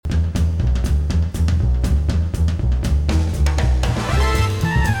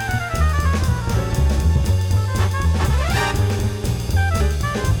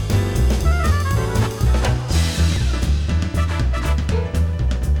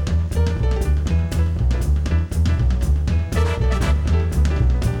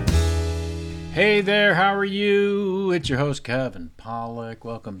Hey there, how are you? It's your host Kevin Pollock.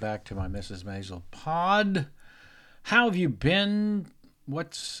 Welcome back to my Mrs. Maisel pod. How have you been?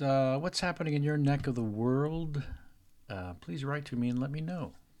 What's happening in your neck of the world? Please write to me and let me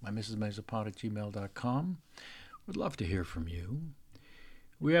know. My Mrs. Maisel pod at gmail.com. Would love to hear from you.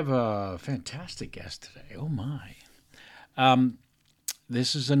 We have a fantastic guest today. Oh my.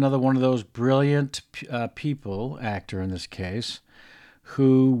 This is another one of those brilliant people, actor in this case,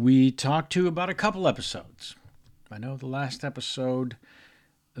 who we talked to about a couple episodes. I know the last episode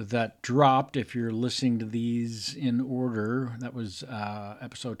that dropped, if you're listening to these in order, that was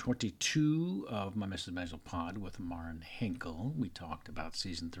episode 22 of my Mrs. Maisel pod with Maren Hinkle. We talked about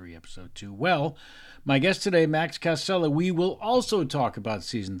season 3, episode 2. Well, my guest today, Max Casella, we will also talk about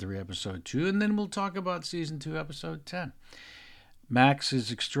season 3, episode 2, and then we'll talk about season 2, episode 10. Max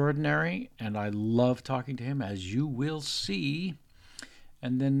is extraordinary, and I love talking to him, as you will see.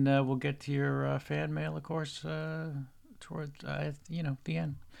 And then we'll get to your fan mail, of course, towards the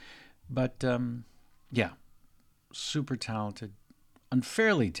end. But yeah, super talented,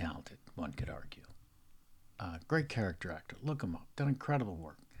 unfairly talented, one could argue. Great character actor. Look him up. Done incredible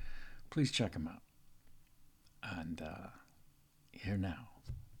work. Please check him out. And here now,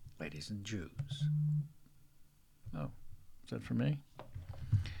 ladies and Jews. Oh, is that for me?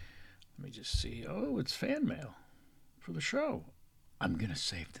 Let me just see. Oh, it's fan mail for the show. I'm going to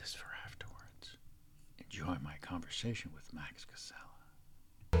save this for afterwards. Enjoy my conversation with Max Casella.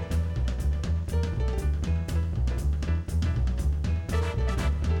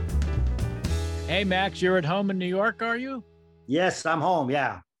 Hey, Max, you're at home in New York, are you? Yes, I'm home.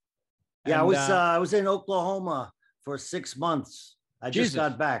 Yeah. And, I was in Oklahoma for 6 months. I just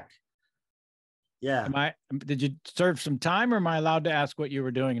got back. Yeah. Did you serve some time, or am I allowed to ask what you were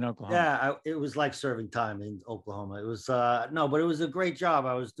doing in Oklahoma? Yeah, it was like serving time in Oklahoma. It was no, but it was a great job.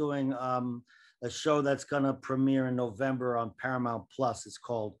 I was doing a show that's gonna premiere in November on Paramount Plus. It's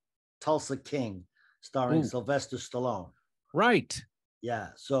called Tulsa King, starring Sylvester Stallone. Right. Yeah.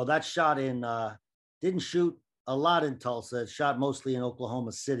 So that shot in didn't shoot a lot in Tulsa. It shot mostly in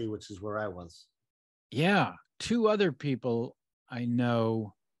Oklahoma City, which is where I was. Yeah. 2 other people I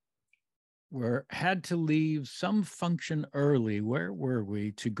know had to leave some function early. Where were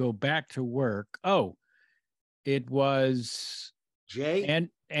we to go back to work? Oh, it was Jay and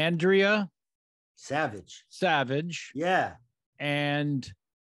Andrea Savage. Yeah. And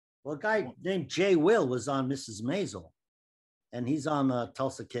a guy named Jay Will was on Mrs. Maisel, and he's on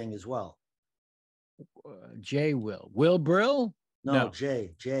Tulsa King as well. Jay Will Brill? No.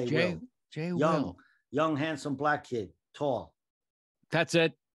 Jay Will. Jay young, Will. Young, handsome black kid, tall. That's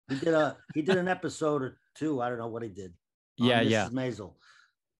it. He did an episode or 2. I don't know what he did. Yeah. Mrs. Maisel.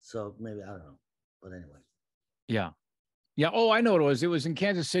 So maybe I don't know. But anyway. Yeah. Oh, I know what it was. It was in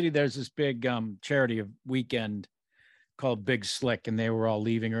Kansas City. There's this big charity weekend called Big Slick, and they were all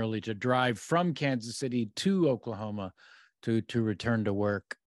leaving early to drive from Kansas City to Oklahoma to return to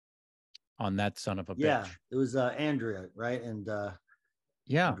work on that son of a bitch. Yeah, it was Andrea, right? And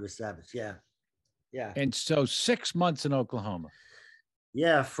Andrea Savage. Yeah. And so 6 months in Oklahoma.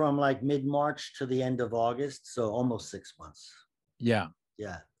 Yeah, from like mid-March to the end of August, so almost 6 months. Yeah.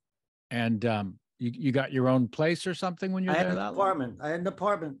 And you got your own place or something when you were there? I had an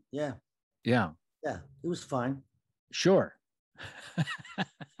apartment. Yeah. It was fine. Sure.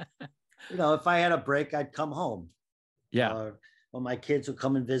 If I had a break, I'd come home. Yeah. Or my kids would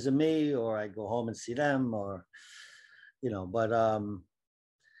come and visit me, or I'd go home and see them, or but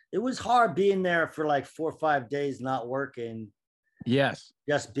it was hard being there for like 4 or 5 days not working. Yes.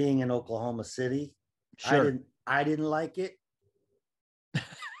 Just being in Oklahoma City. Sure. I didn't like it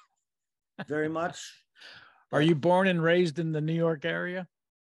very much. Are you born and raised in the New York area?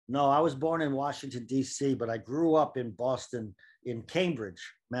 No, I was born in Washington, D.C., but I grew up in Boston, in Cambridge,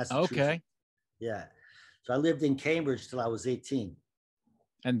 Massachusetts. Okay. Yeah. So I lived in Cambridge till I was 18.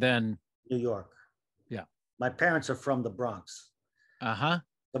 And then? New York. Yeah. My parents are from the Bronx. Uh-huh.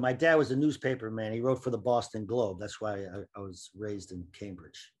 So my dad was a newspaper man. He wrote for the Boston Globe. That's why I was raised in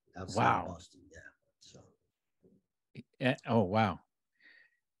Cambridge, outside of Boston. Yeah. So. Oh, wow.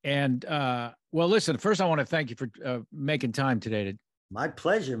 And well, listen, first I want to thank you for making time today. My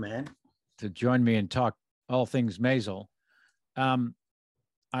pleasure, man. To join me and talk all things Maisel.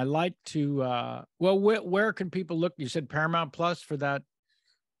 I like to, where can people look? You said Paramount Plus for that?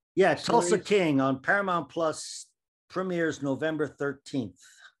 Yeah, Tulsa King on Paramount Plus premieres November 13th.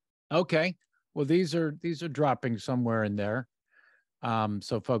 Okay. Well, these are dropping somewhere in there.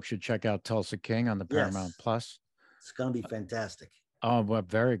 So folks should check out Tulsa King on the Paramount Plus. It's going to be fantastic. Oh, I'm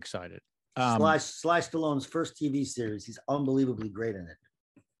very excited. Sly Stallone's first TV series. He's unbelievably great in it.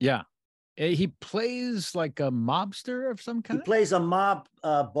 Yeah. He plays like a mobster of some He kind. plays a mob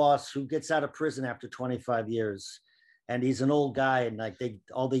boss who gets out of prison after 25 years, and he's an old guy, and like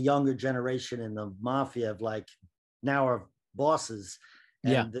all the younger generation in the mafia have like now are bosses,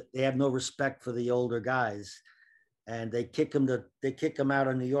 Yeah, and they have no respect for the older guys, and they kick him out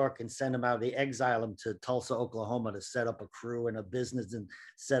of New York and send him out. They exile him to Tulsa, Oklahoma, to set up a crew and a business and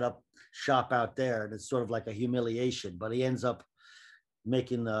set up shop out there, and it's sort of like a humiliation. But he ends up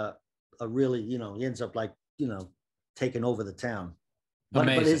making a really, he ends up like, taking over the town. But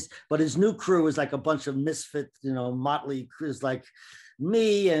amazing. his new crew is like a bunch of misfit, motley crews like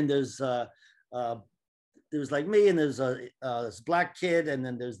me, and uh there's like me, and there's this black kid, and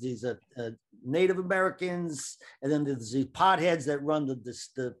then there's these Native Americans, and then there's these potheads that run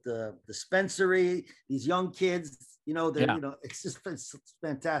the dispensary. These young kids, they're Yeah. it's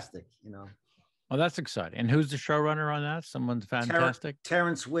fantastic. Well, that's exciting. And who's the showrunner on that? Someone's fantastic.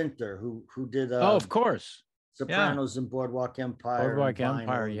 Terrence Winter, who did Oh, of course. Yeah. Sopranos and Boardwalk Empire and Boardwalk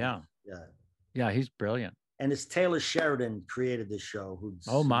Empire. Vinyl. Yeah. Yeah. Yeah. He's brilliant. And it's Taylor Sheridan created the show, who's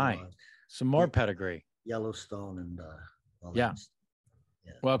Oh, my. Some more pedigree. Yellowstone and all yeah. That.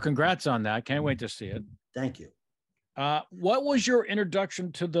 Yeah. Well, congrats on that. Can't wait to see it. Thank you. What was your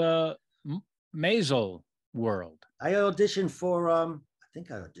introduction to the Maisel world? I auditioned for, I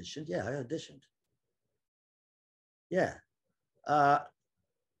think I auditioned. Yeah, I auditioned. Yeah.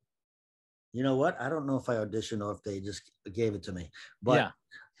 You know what? I don't know if I auditioned or if they just gave it to me. But yeah.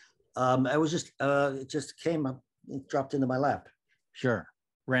 I was just, it just came up, it dropped into my lap. Sure.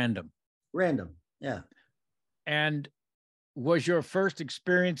 Random. Yeah. And was your first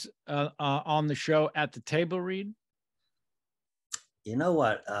experience on the show at the table read? You know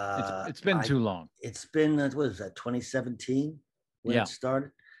what? It's been too long. It's been, what was that, 2017 when it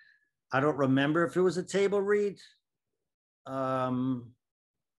started? I don't remember if it was a table read. I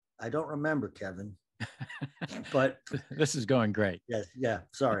don't remember, Kevin. But this is going great. Yes, yeah.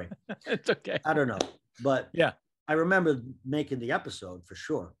 Sorry. It's okay. I don't know, but yeah, I remember making the episode for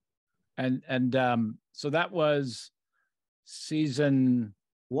sure. And so that was season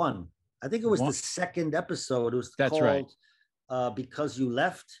 1. I think it was the second episode. It was called right. Because You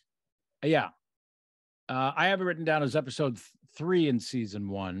Left. Yeah. I have it written down as episode 3 in season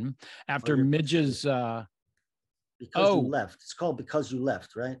 1 after Midge's. Because You Left. It's called Because You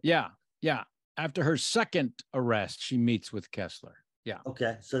Left, right? Yeah. Yeah. After her second arrest, she meets with Kessler. Yeah.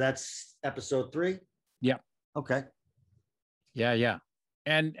 Okay. So that's episode 3? Yeah. Okay. Yeah. Yeah.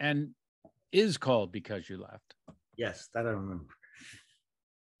 And is called Because You Left. Yes, that I remember.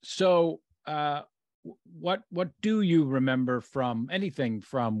 So what do you remember from anything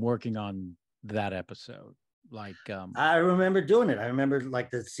from working on that episode? Like I remember doing it. I remember like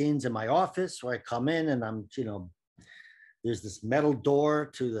the scenes in my office where I come in and I'm, there's this metal door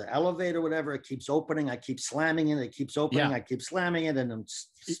to the elevator, whatever. It keeps opening. I keep slamming it. It keeps opening. Yeah. I keep slamming it. And I'm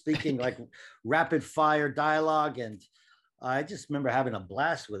speaking like rapid fire dialogue. And I just remember having a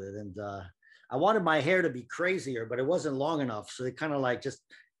blast with it. And I wanted my hair to be crazier, but it wasn't long enough. So they kind of like just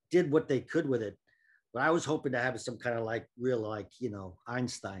did what they could with it. But I was hoping to have some kind of like real, like,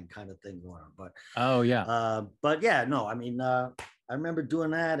 Einstein kind of thing going on. But but yeah, no, I mean, I remember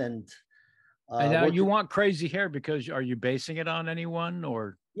doing that. And now you want crazy hair because are you basing it on anyone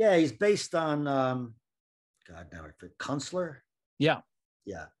or? Yeah, he's based on, God, now I forget, Kunstler. Yeah.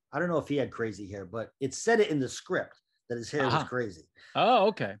 Yeah. I don't know if he had crazy hair, but it said it in the script that his hair was crazy. Oh,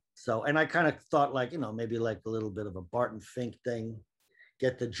 okay. So, and I kind of thought like, maybe like a little bit of a Barton Fink thing,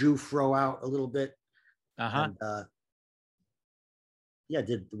 get the Jew fro out a little bit. And, yeah,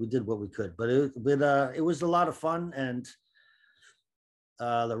 we did what we could, but it was a lot of fun. And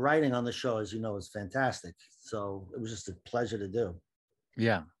the writing on the show, as you know, is fantastic. So it was just a pleasure to do.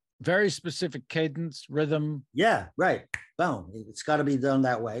 Yeah. Very specific cadence, rhythm. Yeah, right. Boom. It's got to be done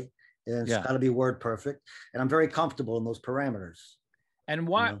that way. And it's got to be word perfect. And I'm very comfortable in those parameters. And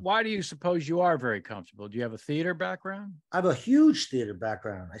why do you suppose you are very comfortable? Do you have a theater background? I have a huge theater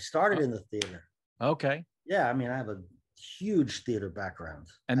background. I started in the theater. Okay. Yeah, I mean, I have a huge theater background.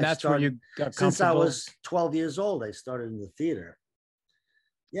 And that's where you got comfortable? Since I was 12 years old, I started in the theater.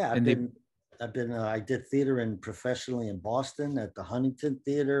 Yeah, I did theater professionally in Boston at the Huntington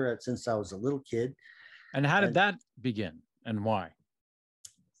Theater since I was a little kid. And how did that begin and why?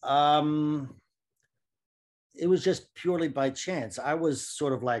 It was just purely by chance. I was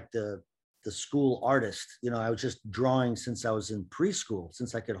sort of like the school artist. I was just drawing since I was in preschool,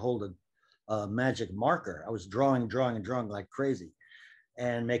 since I could hold a magic marker. I was drawing like crazy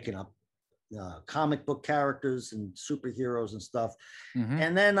and making up comic book characters and superheroes and stuff. Mm-hmm.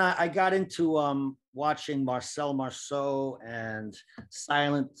 And then I got into watching Marcel Marceau and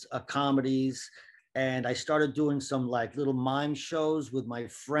silent comedies. And I started doing some like little mime shows with my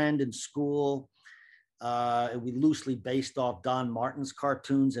friend in school. We loosely based off Don Martin's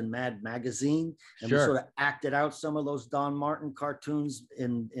cartoons in Mad Magazine, and we Sure. sort of acted out some of those Don Martin cartoons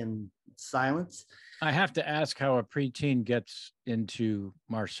in silence. I have to ask how a preteen gets into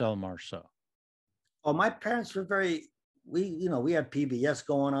Marcel Marceau. Oh, my parents were we had PBS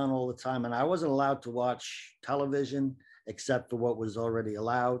going on all the time, and I wasn't allowed to watch television except for what was already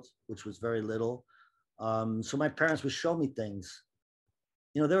allowed, which was very little. So my parents would show me things.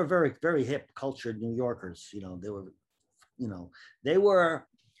 They were very, very hip, cultured New Yorkers. They were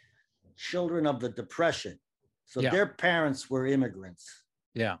children of the Depression. So their parents were immigrants.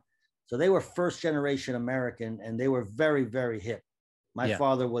 Yeah. So they were first generation American, and they were very, very hip.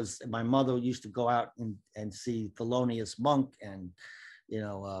 My mother used to go out and see Thelonious Monk and,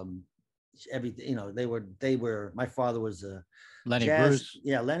 everything, my father was a Lenny Bruce.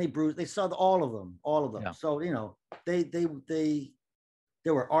 Yeah, Lenny Bruce. They saw all of them. Yeah. So,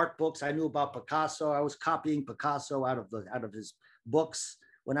 there were art books. I knew about Picasso. I was copying Picasso out of his books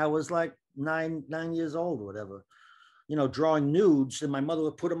when I was like 9 years old or whatever. Drawing nudes, and my mother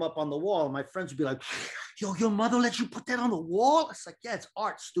would put them up on the wall. And my friends would be like, "Yo, your mother let you put that on the wall?" It's like, yeah, it's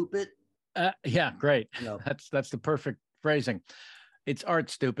art, stupid. Yeah, great. That's the perfect phrasing. It's art,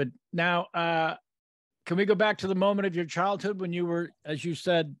 stupid. Now, can we go back to the moment of your childhood when you were, as you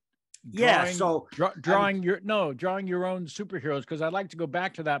said, drawing your own superheroes? Because I'd like to go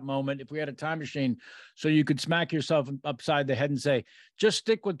back to that moment if we had a time machine, so you could smack yourself upside the head and say, just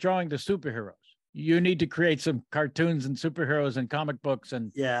stick with drawing the superheroes. You need to create some cartoons and superheroes and comic books and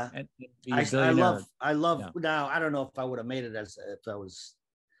I love now. I don't know if I would have made it if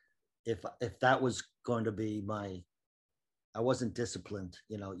that was going to be I wasn't disciplined.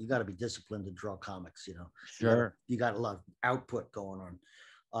 You got to be disciplined to draw comics. Sure. You got a lot of output going on.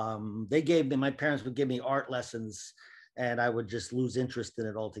 My parents would give me art lessons, and I would just lose interest in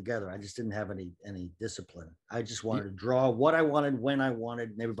it altogether. I just didn't have any discipline. I just wanted to draw what I wanted, when I wanted,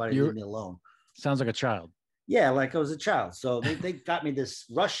 and everybody leave me alone. Sounds like a child. Yeah, like I was a child. So they got me this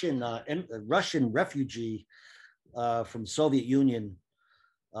Russian refugee from Soviet Union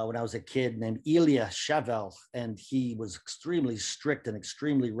when I was a kid, named Ilya Shavel, and he was extremely strict and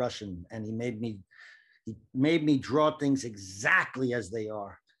extremely Russian, and he made me draw things exactly as they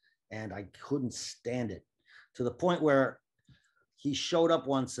are, and I couldn't stand it, to the point where he showed up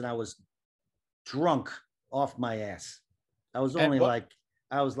once and I was drunk off my ass. I was like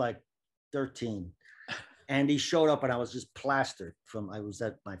 13. And he showed up and I was just plastered I was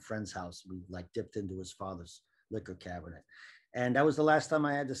at my friend's house. We like dipped into his father's liquor cabinet. And that was the last time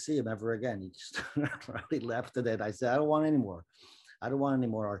I had to see him ever again. He just probably left it. And I said, I don't want any more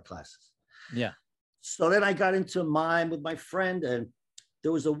art classes. Yeah. So then I got into mime with my friend, and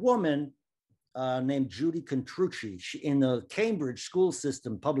there was a woman named Judy Contrucci. In the Cambridge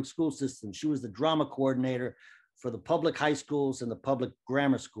public school system, she was the drama coordinator for the public high schools and the public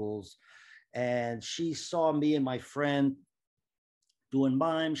grammar schools. And she saw me and my friend doing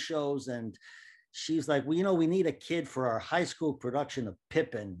mime shows, and she's like, well, we need a kid for our high school production of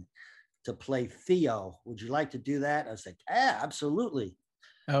Pippin to play Theo. Would you like to do that? I was like, yeah, absolutely.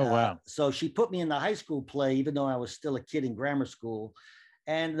 Oh, wow. So she put me in the high school play, even though I was still a kid in grammar school.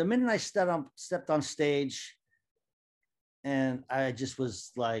 And the minute I stepped on stage, and I just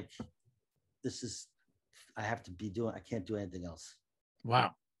was like, I have to be doing, I can't do anything else.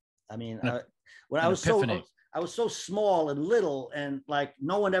 Wow. I mean, when I was so small and little, and like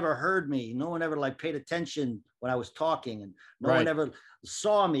no one ever heard me, no one ever like paid attention when I was talking, and no one ever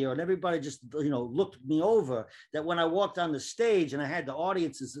saw me, or everybody just looked me over. That when I walked on the stage and I had the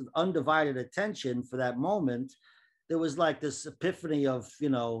audience's undivided attention for that moment, there was like this epiphany of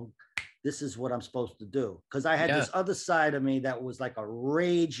this is what I'm supposed to do, because I had this other side of me that was like a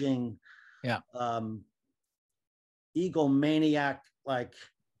raging, egomaniac, like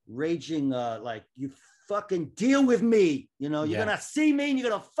raging, like, you fucking deal with me, you're gonna see me and you're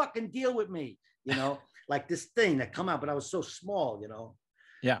gonna fucking deal with me, like this thing that come out. But I was so small,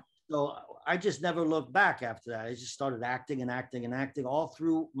 so I just never looked back after that. I just started acting and acting and acting all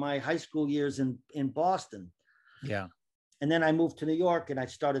through my high school years in Boston. And then I moved to New York and I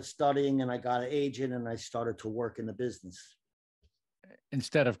started studying, and I got an agent, and I started to work in the business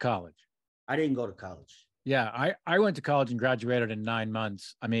instead of college. I didn't go to college. Yeah, I went to college and graduated in 9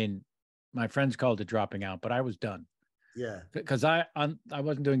 months. I mean, my friends called it dropping out, but I was done. Yeah. Because I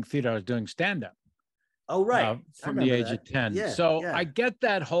wasn't doing theater, I was doing stand-up. Oh, right. I from the remember age that. of 10. Yeah, So I yeah, get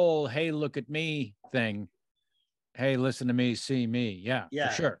that whole, hey, look at me thing. Hey, listen to me, see me. Yeah, for yeah,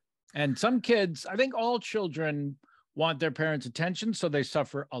 sure. And some kids, I think all children want their parents' attention, so they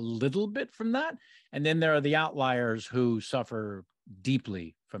suffer a little bit from that. And then there are the outliers who suffer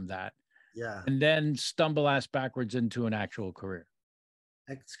deeply from that yeah. and then stumble ass backwards into an actual career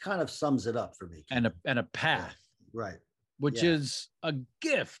It kind of sums it up for me, and Kevin. a Yeah, path, right. which Yeah, is a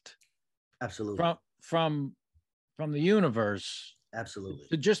gift absolutely, from from from the universe absolutely.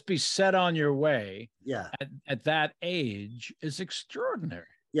 to just be set on your way Yeah, at that age is extraordinary.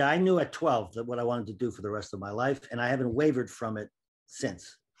 yeah. I knew at 12 that what I wanted to do for the rest of my life, and I haven't wavered from it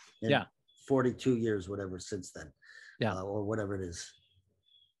since. In Yeah, 42 years, whatever, since then, yeah. or whatever it is.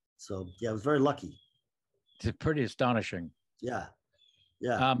 So yeah, I was very lucky. It's pretty astonishing. Yeah,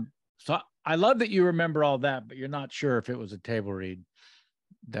 yeah. So I love that you remember all that, but you're not sure if it was a table read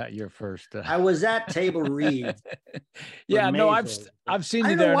that your first. I was at table read for Yeah, no, Maisel. I've seen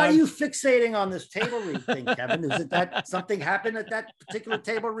I you don't know there, and why are you fixating on this table read thing, Kevin. Is it that something happened at that particular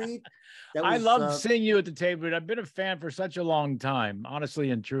table read? That I was. loved seeing you at the table read. I've been a fan for such a long time, honestly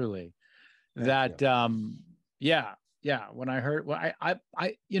and truly. Thank you. That yeah, yeah. When I heard, well,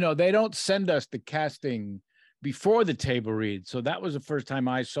 they don't send us the casting before the table read, so that was the first time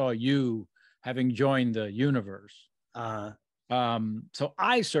I saw you having joined the universe. Uh, So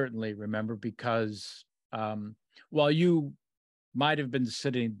I certainly remember because while you might have been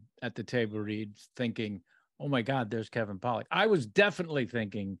sitting at the table read thinking, "Oh my God, there's Kevin Pollak," I was definitely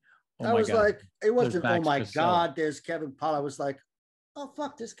thinking, "Oh I my was God, like, it there's wasn't, oh Max my Casella." God, there's Kevin Pollak. I was like, oh,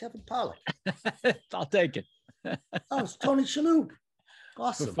 fuck, there's Kevin Pollak. I'll take it. Oh, it's Tony Shalhoub. For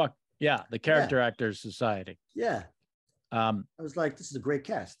Awesome. fuck yeah, the Yeah, Character Actors Society. yeah. Um, I was like, this is a great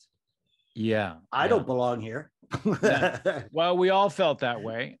cast. yeah, I yeah. don't belong here. No. Well, we all felt that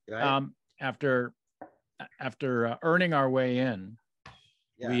way. Right? After earning our way in,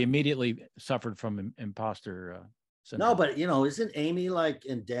 Yeah. we immediately suffered from imposter syndrome. No, but isn't Amy like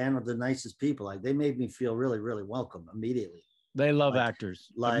and Dan are the nicest people? Like they made me feel really, really welcome immediately. They love Like, actors.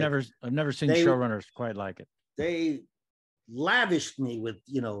 like I've never seen they showrunners quite like it. they lavished me with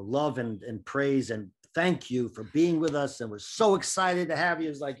love and praise and thank you for being with us, and we're so excited to have you.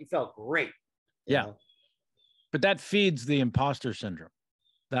 It's like you felt great. Yeah, Know? but that feeds the imposter syndrome.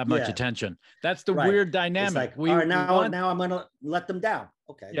 That much Yeah, attention. That's the right. weird It's dynamic. like, all right, now I'm gonna let them down.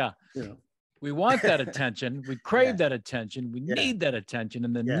 Okay. Yeah. We want that attention. We crave Yeah. that attention. We Yeah. need that attention.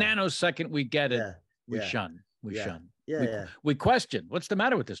 And the Yeah. nanosecond we get it, Yeah. we Yeah. shun. We Yeah. shun. Yeah. We question. What's the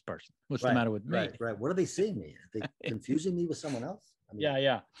matter with this person? What's the Right. matter with me? Right. What are they seeing me? Are they confusing me with someone else? I mean,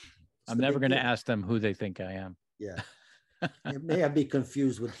 Yeah. I'm never going to ask them who they think I am. Yeah. It may have be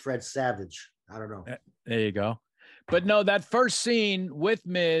confused with Fred Savage. I don't know. There you go. But no, that first scene with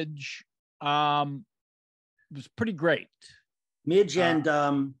Midge was pretty great. Midge and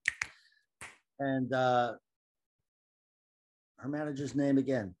her manager's name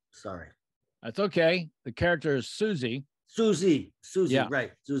again. Sorry. That's okay. The character is Susie. Susie, Yeah.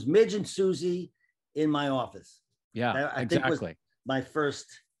 Right. So it was Midge and Susie in my office. Yeah, I exactly. think was my first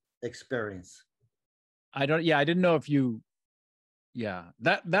experience. I didn't know if you,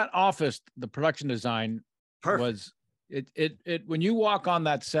 that office, the production design Perfect. Was it when you walk on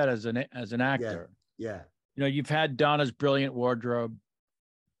that set as an actor. Yeah. You've had Donna's brilliant wardrobe.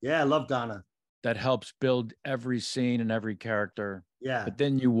 Yeah, I love Donna. That helps build every scene and every character. Yeah. But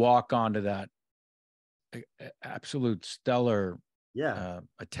then you walk onto that absolute stellar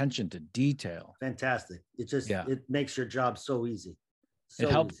attention to detail. Fantastic. It just it makes your job so easy.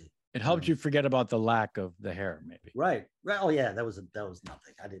 So easy. It helped you forget about the lack of the hair, maybe. Right. Oh yeah, that was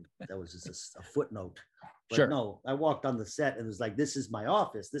nothing. I didn't. That was just a footnote. But sure. No, I walked on the set and it was like, this is my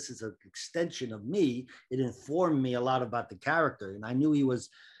office. This is an extension of me. It informed me a lot about the character, and I knew he was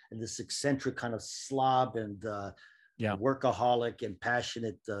this eccentric kind of slob and workaholic and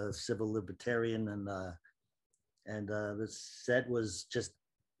passionate civil libertarian, and the set was just.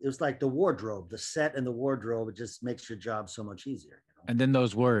 It was like the wardrobe, the set and the wardrobe. It just makes your job so much easier. And then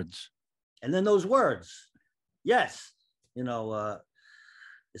those words. Yes.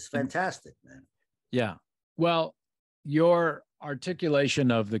 It's fantastic, man. Yeah. Well, your articulation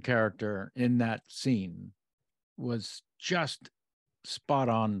of the character in that scene was just spot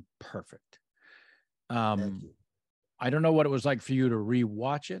on perfect. Thank you. I don't know what it was like for you to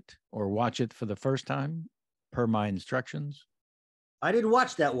rewatch it or watch it for the first time per my instructions. I didn't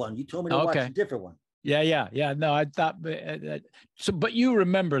watch that one. You told me to watch a different one. Yeah. No, I thought so, but you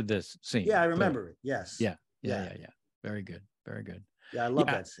remember this scene? Yeah, I remember it. Yes. Yeah. Very good. Yeah, I love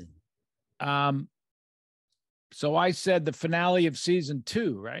that scene. So I said the finale of season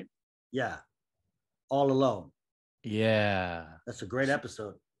 2, right? Yeah. All Alone. Yeah. That's a great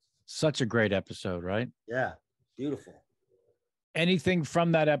episode. Such a great episode, right? Yeah, beautiful. Anything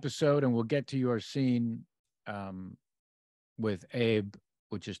from that episode, and we'll get to your scene um, with Abe,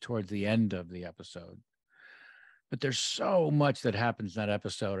 which is towards the end of the episode. But there's so much that happens in that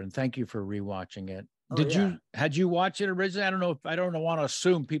episode, and thank you for rewatching it. Oh yeah. Had you watched it originally? I don't want to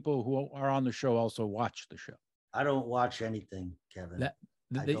assume people who are on the show also watch the show. I don't watch anything, Kevin. That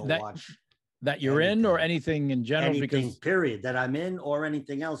I don't watch that you're in, or anything in general. Anything, because period, that I'm in, or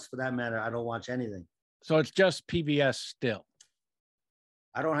anything else for that matter. I don't watch anything. So it's just PBS still.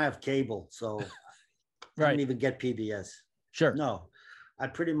 I don't have cable, so right. I don't even get PBS. Sure. No, I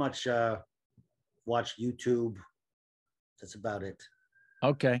pretty much watch YouTube. That's about it.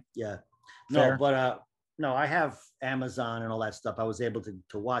 Okay. Yeah. Fair. No, but no, I have Amazon and all that stuff. I was able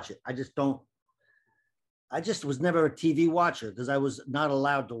to watch it. I just was never a TV watcher because I was not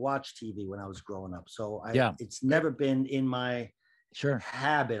allowed to watch TV when I was growing up. So it's never been in my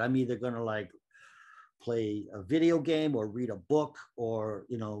habit. I'm either going to like play a video game or read a book or,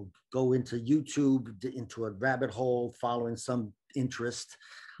 go into YouTube, into a rabbit hole, following some interest.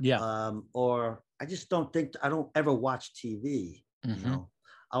 Yeah. Or I don't ever watch TV.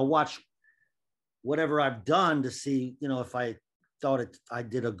 I'll watch whatever I've done to see, if I thought I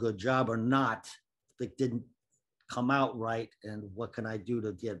did a good job or not. If it didn't come out right, and what can I do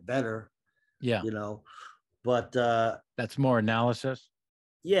to get better? Yeah. But that's more analysis.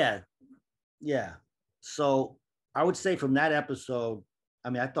 Yeah. Yeah. So I would say from that episode,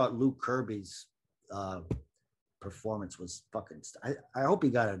 I thought Luke Kirby's performance was fucking. I hope he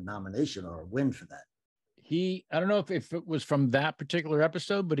got a nomination or a win for that. I don't know if it was from that particular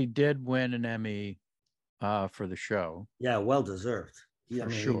episode, but he did win an Emmy for the show. Yeah, well deserved. For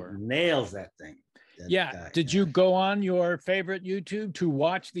sure. He nails that thing. Did you go on your favorite YouTube to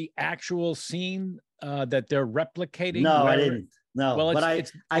watch the actual scene that they're replicating? No, I didn't. No, well, but I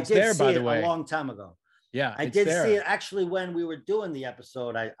did there, see by the it way. A long time ago. Yeah, I did see it actually when we were doing the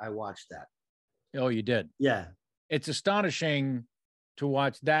episode. I watched that. Oh, you did? Yeah. It's astonishing to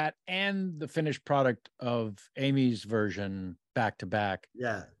watch that and the finished product of Amy's version back to back.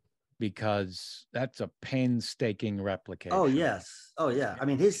 Yeah. Because that's a painstaking replication. Oh, yes. Oh, yeah.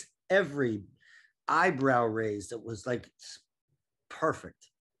 His every eyebrow raise, that was like perfect.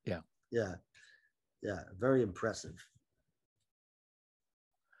 Yeah. Yeah. Yeah. Very impressive.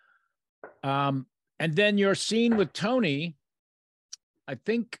 And then your scene with Tony, I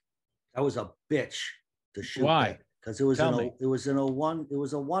think that was a bitch to shoot. Why? Because it was a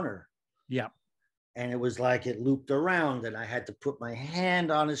oneer. Yeah. And it was like it looped around, and I had to put my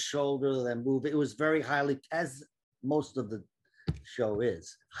hand on his shoulder, then move. It was very highly, as most of the show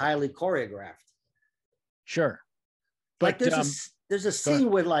is, highly choreographed. Sure. But like there's a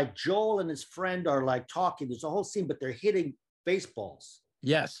scene where like Joel and his friend are like talking. There's a whole scene, but they're hitting baseballs.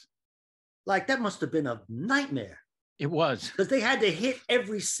 Yes. Like that must have been a nightmare. It was. Because they had to hit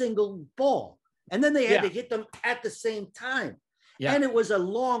every single ball. And then they had to hit them at the same time. Yeah. And it was a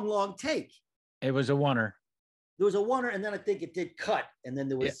long, long take. It was a oneer. There was a oneer, and then I think it did cut. And then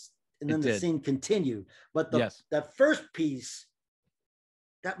there was, and then the scene continued. But that first piece,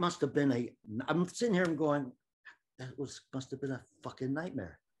 that must have been I'm sitting here and going, must have been a fucking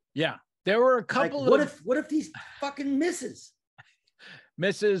nightmare. Yeah. There were a couple what if these fucking misses?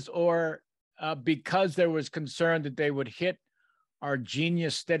 Misses, or because there was concern that they would hit our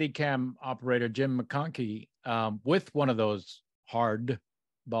genius Steadicam operator, Jim McConkey, with one of those hard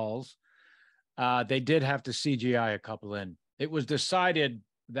balls. They did have to CGI a couple in. It was decided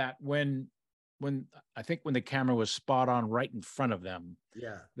that when the camera was spot on right in front of them,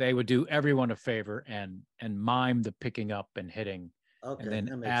 they would do everyone a favor and mime the picking up and hitting, and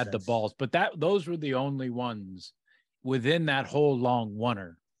then add the balls. But those were the only ones within that whole long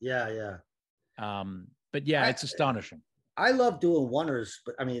oneer. Yeah. But yeah, it's astonishing. I love doing oneers,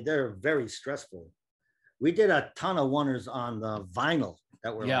 but they're very stressful. We did a ton of oneers on the vinyl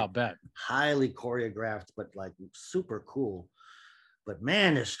that were I'll bet. Highly choreographed, but like super cool. But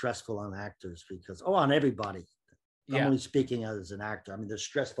man, it's stressful on actors because on everybody. I'm only speaking as an actor. They're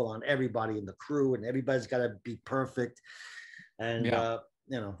stressful on everybody in the crew, and everybody's got to be perfect. And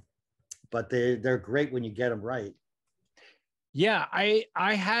but they're great when you get them right. Yeah, I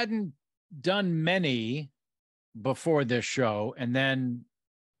hadn't done many before this show, and then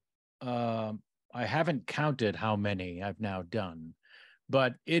I haven't counted how many I've now done,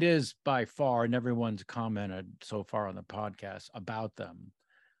 but it is by far, and everyone's commented so far on the podcast about them,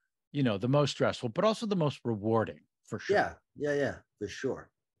 the most stressful, but also the most rewarding, for sure. Yeah, for sure.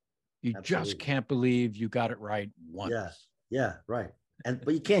 You Absolutely. Just can't believe you got it right once. Yeah, right.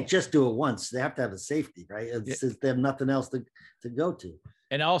 but you can't just do it once. They have to have a safety, right? They have nothing else to go to.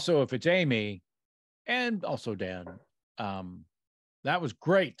 And also, if it's Amy, and also Dan, that was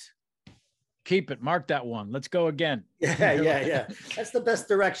great. Keep it. Mark that one. Let's go again. Yeah. That's the best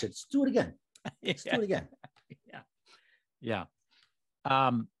direction. Let's do it again. Let's do it again. Yeah.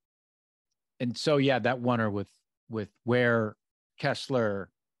 And so that one with where Kessler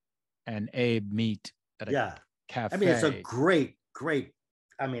and Abe meet at a cafe. I mean, it's a great.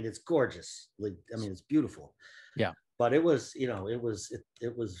 I mean, it's gorgeous. I mean, it's beautiful. Yeah. But it was,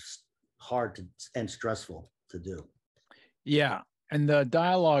 it was hard and stressful to do. Yeah. And the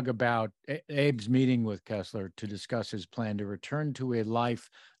dialogue about Abe's meeting with Kessler to discuss his plan to return to a life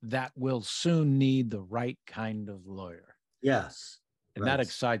that will soon need the right kind of lawyer. Yes. And that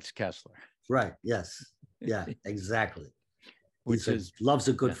excites Kessler. Right. Yes. Yeah, exactly. Which loves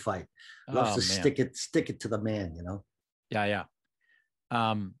a good fight. Loves to stick it to the man, Yeah.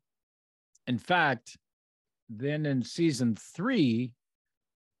 In fact, then in season 3,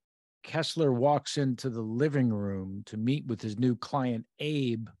 Kessler walks into the living room to meet with his new client,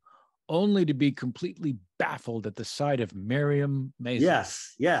 Abe, only to be completely baffled at the sight of Miriam Mason.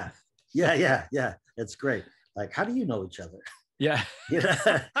 Yes. Yeah. It's great. Like, how do you know each other? Yeah.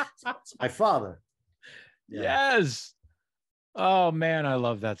 It's my father. Yeah. Yes. Oh, man, I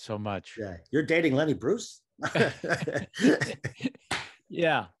love that so much. Yeah. You're dating Lenny Bruce?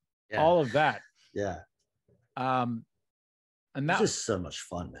 Yeah. All of that. Yeah. And that's just so much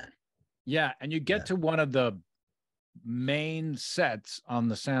fun, man. Yeah. And you get to one of the main sets on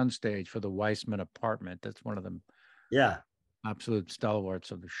the soundstage for the Weissman apartment. That's one of them. Yeah. Absolute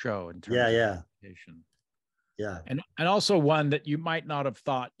stalwarts of the show in terms of location. Yeah. And also one that you might not have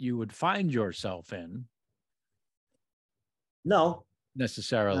thought you would find yourself in. No.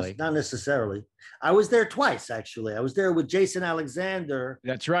 Necessarily. Not necessarily. I was there twice, actually. I was there with Jason Alexander.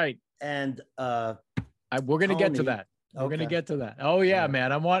 That's right. And we're going to get to that. We're going to get to that. Oh yeah,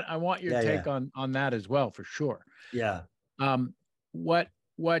 man. I want your take on that as well, for sure. Yeah. What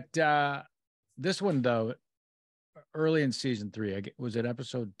this one though, early in season 3, was it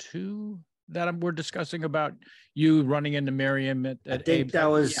episode 2 that we're discussing about you running into Miriam at I think Abe's that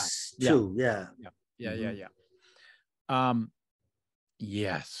was 2. Yeah.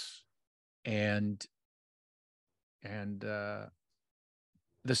 Yes. And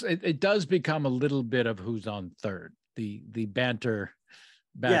this it does become a little bit of who's on third. The banter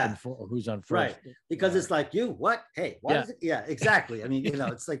back and forth, who's on first. Right. Because it's like, you, what? Hey, what is it? Yeah, exactly. I mean,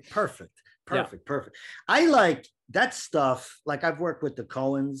 it's like perfect. I like that stuff. Like, I've worked with the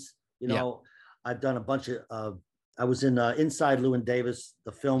Coens, I've done a bunch of I was in Inside Llewyn Davis,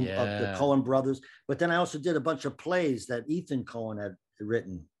 the film of the Coen brothers, but then I also did a bunch of plays that Ethan Coen had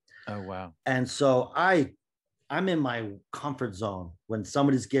written. Oh, wow. And so I'm in my comfort zone when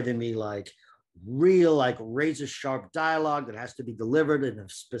somebody's giving me like real, like razor sharp dialogue that has to be delivered in a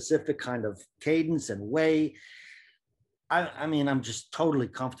specific kind of cadence and way. I mean, I'm just totally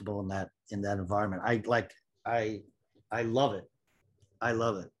comfortable in that environment. I love it. I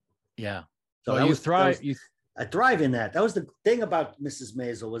love it. Yeah. So you thrive. I thrive in that. That was the thing about Mrs.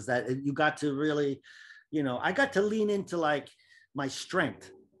 Maisel, was that you got to really, I got to lean into like my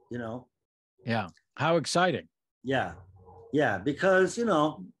strength, Yeah. How exciting. Yeah. Yeah. Because,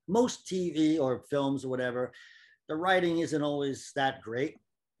 most TV or films or whatever, the writing isn't always that great.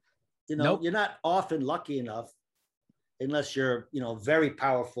 Nope. You're not often lucky enough, unless you're, very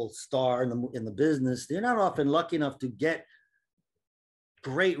powerful star in the business. You're not often lucky enough to get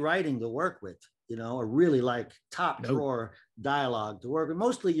great writing to work with, or really like top drawer dialogue to work with.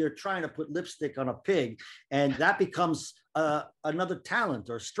 Mostly you're trying to put lipstick on a pig, and that becomes another talent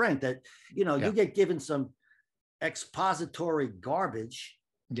or strength that, you get given some expository garbage.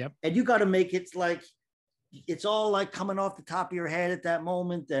 Yep. And you got to make it like, it's all like coming off the top of your head at that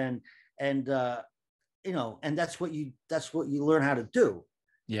moment. And that's what you learn how to do.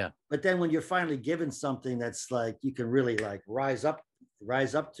 Yeah. But then when you're finally given something that's like, you can really like rise up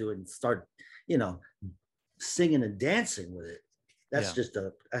to it and start, singing and dancing with it. That's just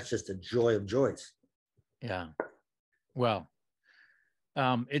a joy of joys. Yeah. Well,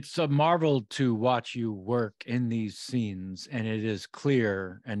 it's a marvel to watch you work in these scenes, and it is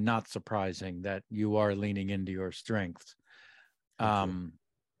clear and not surprising that you are leaning into your strengths. In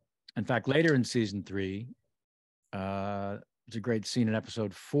fact, later in season 3, it's a great scene in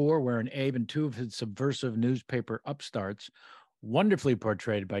episode 4 wherein Abe and 2 of his subversive newspaper upstarts, wonderfully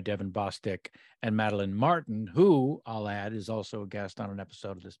portrayed by Devin Bostick and Madeline Martin, who, I'll add, is also a guest on an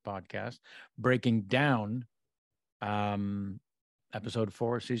episode of this podcast, breaking down episode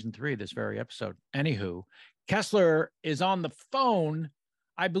 4, season 3, this very episode. Anywho, Kessler is on the phone,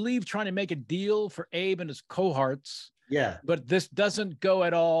 I believe, trying to make a deal for Abe and his cohorts. Yeah. But this doesn't go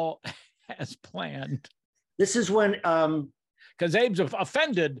at all as planned. This is when because Abe's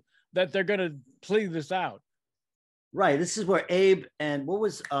offended that they're going to plea this out. Right. This is where Abe and what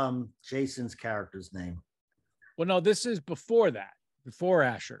was Jason's character's name? Well, no, this is before that, before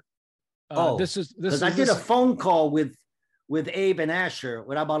Asher. This is because I did a phone call with Abe and Asher.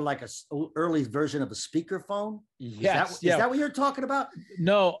 What about like a early version of a speakerphone? Yes. Is that what you're talking about?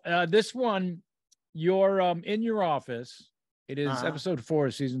 No, this one, you're in your office. It is episode 4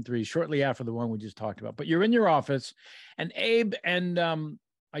 of season 3, shortly after the one we just talked about. But you're in your office, and Abe and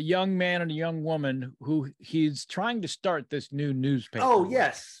a young man and a young woman who he's trying to start this new newspaper. Oh,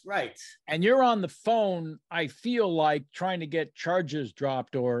 yes, right. And you're on the phone, I feel like, trying to get charges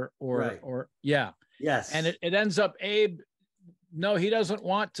dropped or yeah. Yes. And it ends up Abe, no, he doesn't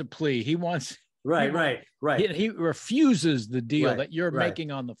want to plea. He wants... Right. He refuses the deal that you're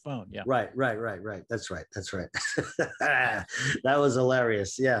making on the phone. Yeah. Right. That's right. That was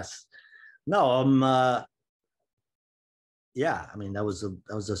hilarious. Yes. No, yeah. I mean, that was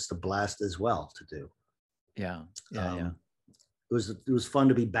just a blast as well to do. Yeah. It was fun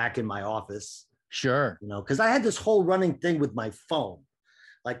to be back in my office. Sure. You know, because I had this whole running thing with my phone.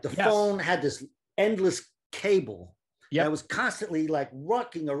 Like the phone had this endless cable. Yeah, I was constantly like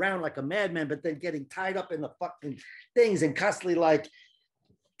rocking around like a madman, but then getting tied up in the fucking things and constantly like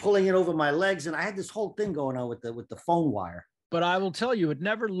pulling it over my legs. And I had this whole thing going on with the phone wire. But I will tell you, it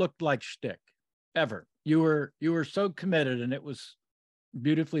never looked like shtick, ever. You were so committed, and it was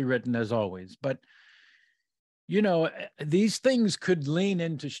beautifully written as always. But you know, these things could lean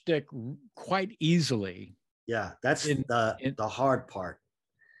into shtick quite easily. Yeah, that's the hard part,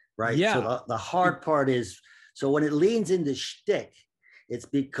 right? Yeah, so the hard part is. So when it leans into shtick, it's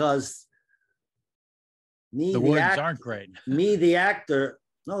because the words aren't great. Me, the actor,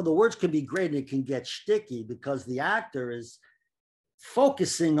 no, the words can be great and it can get shticky because the actor is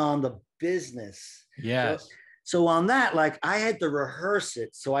focusing on the business. Yes. So on that, like I had to rehearse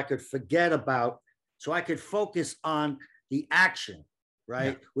it so I could so I could focus on the action,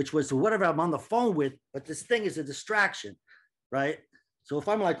 right? Yeah. Which was whatever I'm on the phone with, but this thing is a distraction, right? So if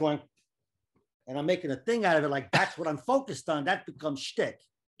I'm like going, and I'm making a thing out of it, like that's what I'm focused on, that becomes shtick.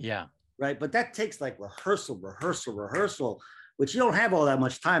 Yeah. Right. But that takes like rehearsal, which you don't have all that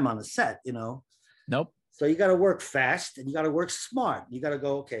much time on the set, you know? Nope. So you got to work fast and you got to work smart. You got to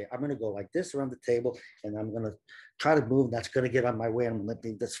go, okay, I'm going to go like this around the table and I'm going to try to move. That's going to get on my way. I'm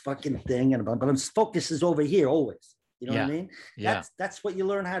lifting this fucking thing. But I'm focus is over here always. You know what I mean? Yeah. That's what you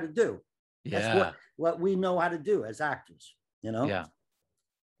learn how to do. Yeah. That's what we know how to do as actors, you know? Yeah.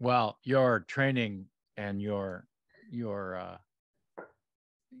 Well, your training and your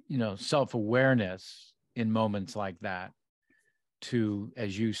self-awareness in moments like that to,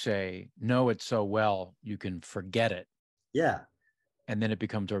 as you say, know it so well, you can forget it. Yeah. And then it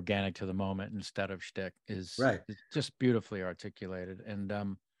becomes organic to the moment instead of shtick is just beautifully articulated. And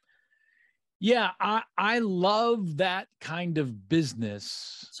I love that kind of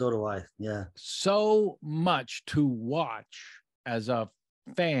business. So do I. Yeah. So much to watch as a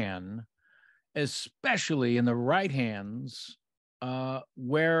fan, especially in the right hands,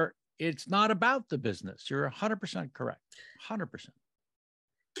 where it's not about the business. You're 100% correct. 100%.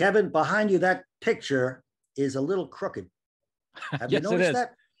 Kevin, behind you, that picture is a little crooked. Have yes, you noticed it is.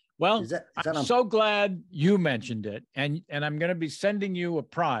 That? Well, I'm so glad you mentioned it, and I'm going to be sending you a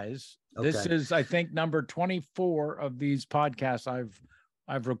prize. Okay. This is, I think, number 24 of these podcasts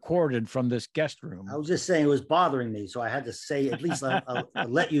I've recorded from this guest room. I was just saying it was bothering me, so I had to say at least I'll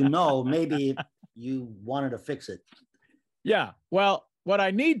let you know. Maybe you wanted to fix it. Yeah. Well, what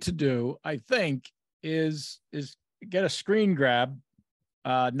I need to do, I think, is get a screen grab.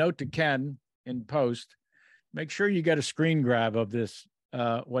 Note to Ken in post. Make sure you get a screen grab of this.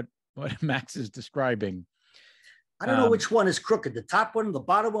 What Max is describing. I don't know which one is crooked, the top one, the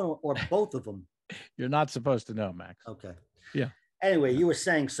bottom one, or both of them. You're not supposed to know, Max. Okay. Yeah. Anyway, you were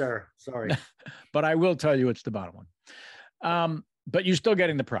saying, sir, sorry. But I will tell you it's the bottom one. But you're still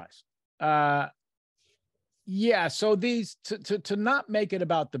getting the prize. Yeah. So these to not make it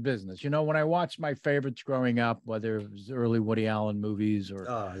about the business, when I watched my favorites growing up, whether it was early Woody Allen movies or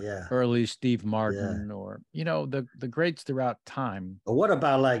early Steve Martin or, the greats throughout time. But what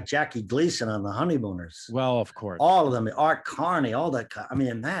about like Jackie Gleason on The Honeymooners? Well, of course. All of them, Art Carney, all that. I mean,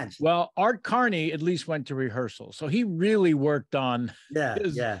 imagine. Well, Art Carney at least went to rehearsal. So he really worked on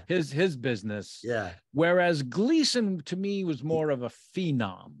his business. Yeah. Whereas Gleason to me was more of a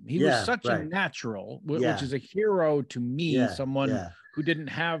phenom. He was such a natural, which is was a hero to me, Yeah, someone yeah, who didn't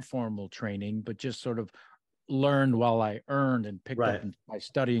have formal training, but just sort of learned while I earned and picked up right. by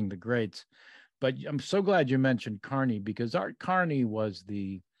studying the greats. But I'm so glad you mentioned Carney, because Art Carney was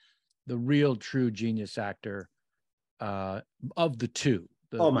the real true genius actor of the two.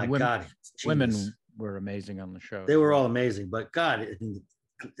 The Oh the my women God, women genius. were amazing on the show They as were all well. amazing, but God,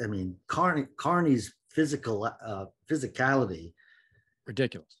 I mean, Carney's physicality,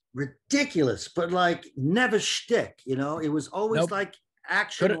 Ridiculous. ridiculous, but like never shtick. It was always Nope. like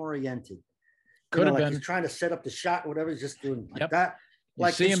action Could oriented. could have Like he's been. trying to set up the shot, or whatever. He's just doing like Yep. that. You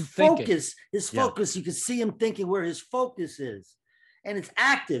Like see him thinking. his Yeah. focus, you can see him thinking where his focus is. And it's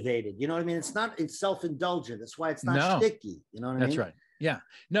activated. You know what I mean? It's self-indulgent. That's why it's not No, sticky. You know what I that's mean? right. Yeah.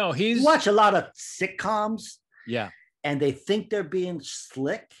 No, You he's watch a lot of sitcoms yeah. and they think they're being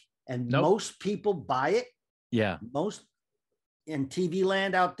slick, and Nope. most people buy it. Yeah. Most in TV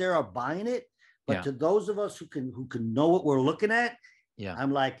land out there are buying it. But Yeah. to those of us who can know what we're looking at, Yeah.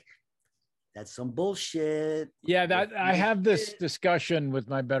 I'm like, that's some bullshit. Yeah, that I have this Bullshit. discussion with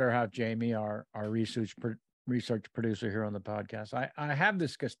my better half, Jamie, our research producer here on the podcast. I have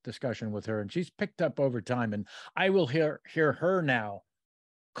this discussion with her, and she's picked up over time, and I will hear her now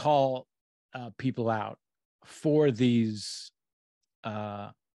call people out for these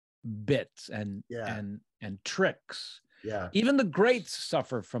bits and Yeah. and tricks. Yeah. Even the greats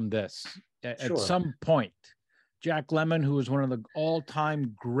suffer from this at Sure. some point. Jack Lemmon, who was one of the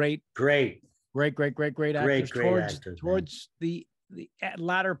all-time great Great actors, actors, towards the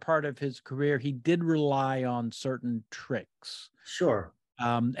latter part of his career, he did rely on certain tricks. Sure.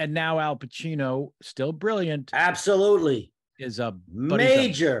 And now Al Pacino, still brilliant, Absolutely. is a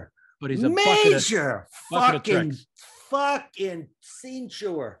Major bucket of tricks. fucking scene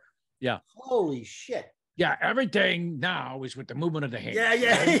chewer. Yeah. Holy shit. Yeah, everything now is with the movement of the hands. Yeah,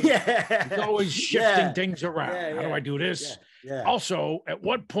 yeah. He's always shifting things around. Yeah, How do I do this? Yeah. Also, at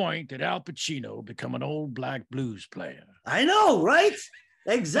what point did Al Pacino become an old black blues player? I know, right?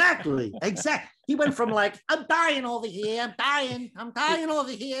 Exactly. He went from like, I'm dying over here, I'm dying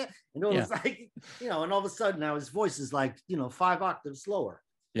over here. And it was like, and all of a sudden now his voice is like, 5 octaves slower.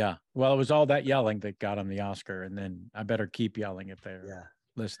 Yeah. Well, it was all that yelling that got him the Oscar. And then I better keep yelling if they're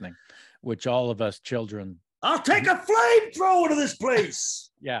listening, which all of us children. I'll take a flamethrower to this place.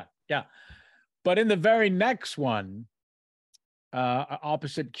 Yeah. But in the very next one,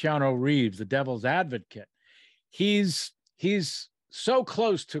 opposite Keanu Reeves, the devil's advocate, he's so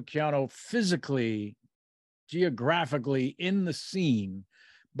close to Keanu physically, geographically in the scene,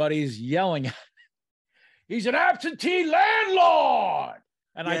 but he's yelling. He's an absentee landlord.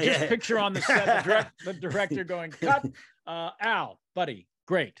 And I just picture on the set the director going, cut, Al, buddy,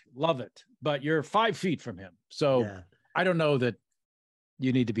 great, love it. But you're 5 feet from him. So I don't know that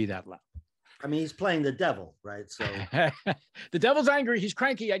you need to be that loud. I mean, he's playing the devil, right? So the devil's angry. He's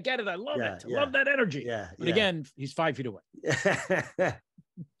cranky. I get it. I love it. I love that energy. But again, he's 5 feet away.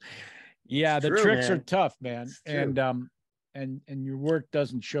 Yeah, the tricks are tough, man. And your work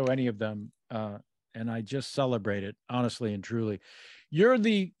doesn't show any of them. And I just celebrate it, honestly and truly. You're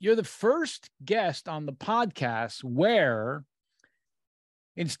the first guest on the podcast where,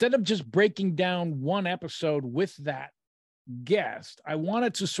 instead of just breaking down one episode with that guest, I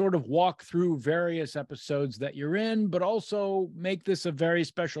wanted to sort of walk through various episodes that you're in, but also make this a very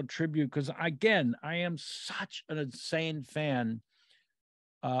special tribute, because again, I am such an insane fan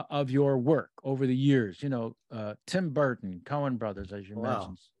of your work over the years. Tim Burton, Coen Brothers, as you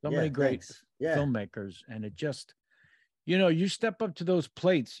mentioned, so many great filmmakers, and it just, you step up to those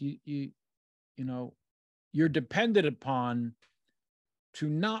plates, you're dependent upon to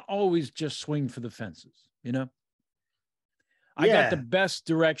not always just swing for the fences. I got the best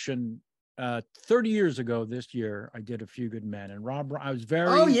direction 30 years ago this year. I did A Few Good Men, and Rob, I was very,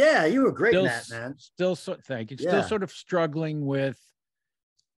 oh yeah, you were great in that, man. Thank you. Still sort of struggling with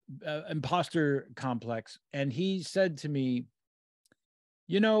imposter complex. And he said to me,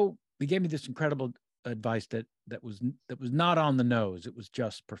 he gave me this incredible advice that was not on the nose. It was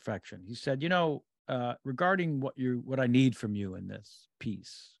just perfection. He said, regarding what I need from you in this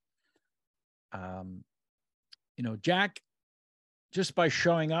piece, Jack, just by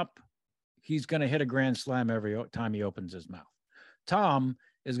showing up, he's going to hit a grand slam every time he opens his mouth. Tom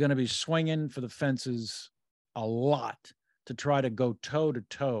is going to be swinging for the fences a lot to try to go toe to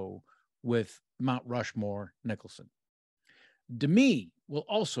toe with Mount Rushmore Nicholson. Demi will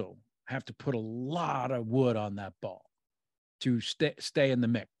also have to put a lot of wood on that ball to stay in the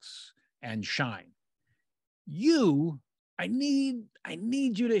mix and shine. I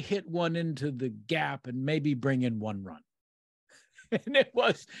need you to hit one into the gap and maybe bring in one run. And it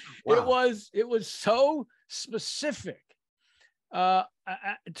was, Wow. it was so specific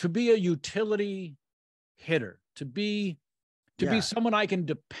to be a utility hitter, to be Yeah. someone I can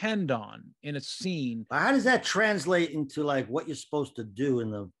depend on in a scene. How does that translate into like what you're supposed to do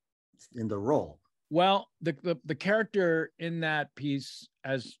in the role? Well, the character in that piece,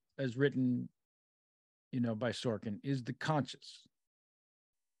 as written, by Sorkin, is the conscious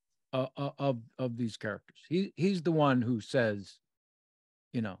of these characters. He's the one who says,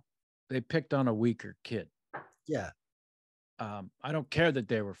 they picked on a weaker kid. Yeah. I don't care that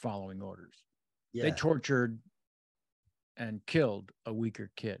they were following orders. They Yeah. tortured and killed a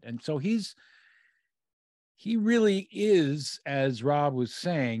weaker kid. And so he really is, as Rob was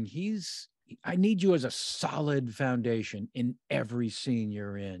saying, I need you as a solid foundation in every scene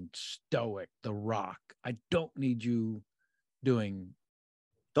you're in. Stoic, The Rock. I don't need you doing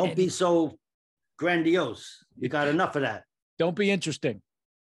Don't be any. so grandiose. You got enough of that. Don't be interesting.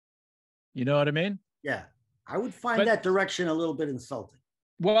 You know what I mean? Yeah. I would find But, that direction a little bit insulting.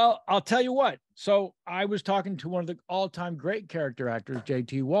 well, I'll tell you what. So I was talking to one of the all-time great character actors,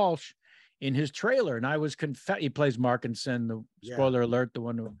 J.T. Walsh, in his trailer, and I was he plays Markinson, the spoiler alert, the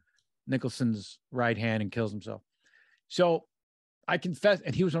one who Nicholson's right hand and kills himself. So I confess,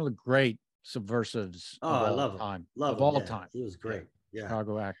 and he was one of the great subversives of all time. Time. He was great. Yeah.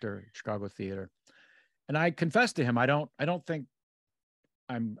 Chicago actor, Chicago theater. And I confessed to him, I don't think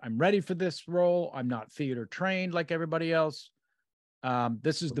I'm ready for this role. I'm not theater trained like everybody else.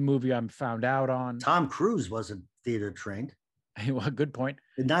 This is the movie I'm found out on. Tom Cruise wasn't theater trained. Well, good point.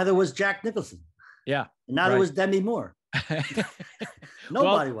 And neither was Jack Nicholson. Yeah. And neither was Demi Moore.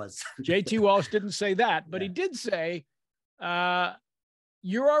 Nobody was. J.T. Walsh didn't say that, but he did say,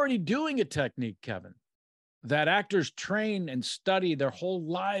 you're already doing a technique, Kevin, that actors train and study their whole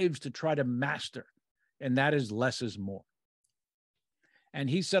lives to try to master. And that is less is more. And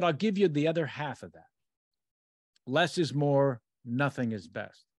he said, I'll give you the other half of that. Less is more, nothing is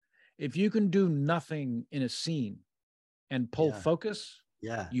best. If you can do nothing in a scene and pull focus,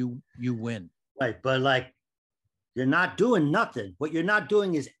 you win. Right. But like, you're not doing nothing. What you're not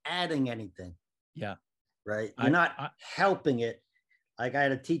doing is adding anything. Yeah. Right. You're not helping it. Like I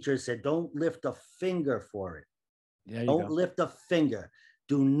had a teacher who said, don't lift a finger for it. Don't lift a finger.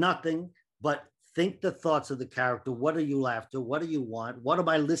 Do nothing but think the thoughts of the character. What are you after? What do you want? What am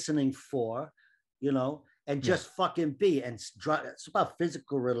I listening for? And just fucking be. And it's about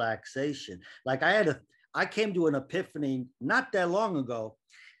physical relaxation. Like I came to an epiphany not that long ago.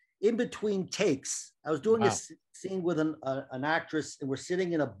 In between takes, I was doing a scene with an actress, and we're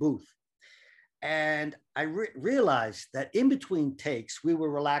sitting in a booth. And I realized that in between takes, we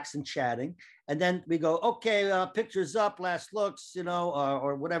were relaxing, chatting. And then we go, okay, pictures up, last looks,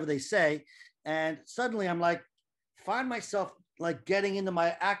 or whatever they say. And suddenly I'm like, find myself like getting into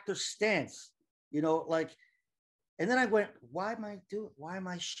my actor stance, and then I went, why am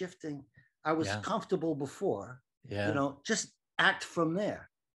I shifting? I was comfortable before, just act from there.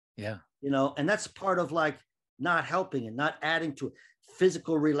 Yeah. And that's part of like not helping and not adding to it.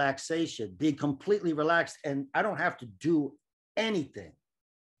 Physical relaxation, being completely relaxed. And I don't have to do anything.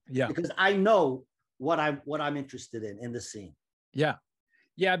 Yeah. Because I know what I'm interested in the scene. Yeah.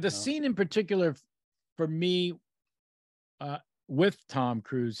 Yeah. The scene in particular for me with Tom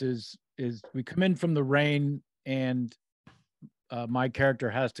Cruise is we come in from the rain and my character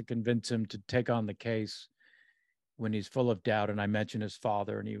has to convince him to take on the case when he's full of doubt. And I mentioned his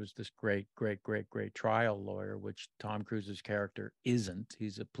father, and he was this great, great, great, great trial lawyer, which Tom Cruise's character isn't.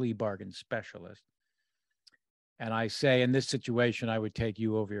 He's a plea bargain specialist. And I say, in this situation, I would take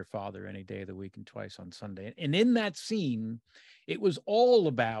you over your father any day of the week and twice on Sunday. And in that scene, it was all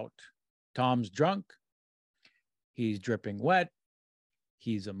about Tom's drunk. He's dripping wet.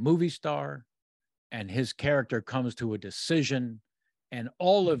 He's a movie star. And his character comes to a decision. And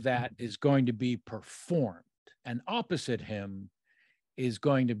all of that is going to be performed. And opposite him is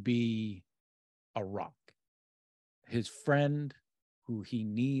going to be a rock, his friend who he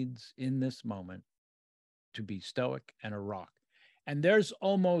needs in this moment to be stoic, and a rock. And there's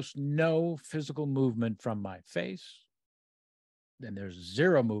almost no physical movement from my face. And there's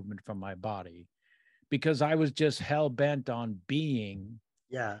zero movement from my body because I was just hell bent on being.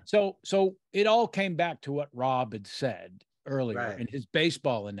 Yeah. So it all came back to what Rob had said earlier in his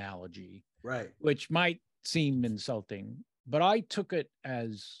baseball analogy, which might seem insulting, but I took it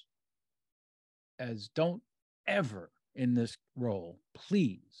as don't ever in this role,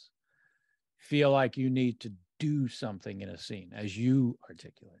 please feel like you need to do something in a scene, as you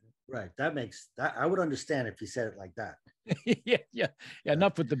articulated. Right. That makes that I would understand if you said it like that. Yeah.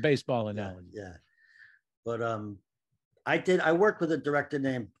 Enough with the baseball analogy. Yeah. But I worked with a director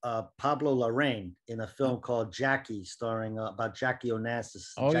named Pablo Larraín in a Oh, film called Jackie, starring about Jackie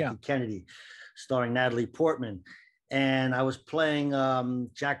Onassis and oh yeah. Jackie Kennedy, starring Natalie Portman. And I was playing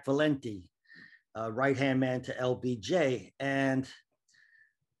Jack Valenti, right hand man to LBJ. And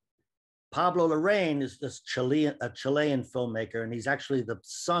Pablo Larraín is this a Chilean filmmaker, and he's actually the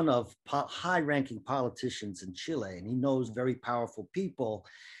son of high-ranking politicians in Chile, and he knows very powerful people.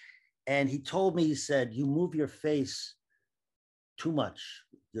 And he told me, he said, "You move your face too much.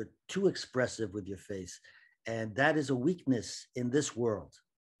 You're too expressive with your face, and that is a weakness in this world.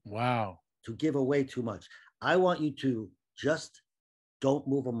 Wow. To give away too much. I want you to just don't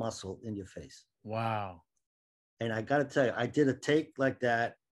move a muscle in your face." Wow. And I got to tell you, I did a take like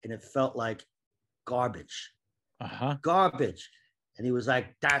that, and it felt like garbage, Uh-huh. garbage. And he was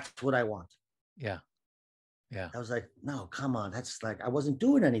like, "That's what I want." Yeah. Yeah. I was like, "No, come on. That's like, I wasn't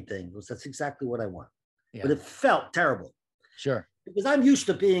doing anything. That's exactly what I want." Yeah. But it felt terrible Sure. because I'm used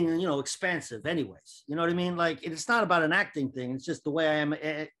to being, expansive anyways. You know what I mean? Like, it's not about an acting thing. It's just the way I am,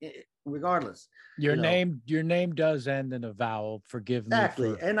 regardless. Your name does end in a vowel. Forgive me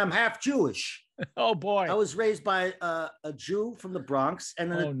Exactly. for. And I'm half Jewish. Oh boy. I was raised by a Jew from the Bronx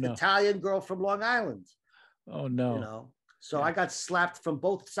and Oh an no. Italian girl from Long Island. Oh no. So Yeah. I got slapped from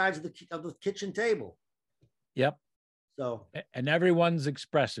both sides of the kitchen table. Yep. So And everyone's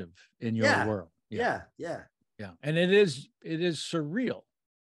expressive in your world. Yeah. And it is surreal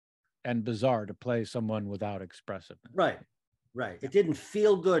and bizarre to play someone without expressiveness. Right. It didn't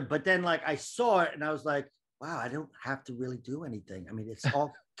feel good, but then like I saw it and I was like, wow, I don't have to really do anything. I mean, it's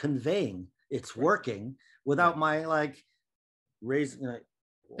all conveying, it's working without my like raising, like,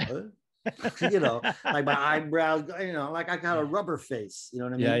 what? Like my eyebrows, like I got a rubber face, you know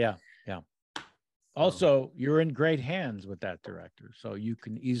what I mean? Yeah. Also, you're in great hands with that director, so you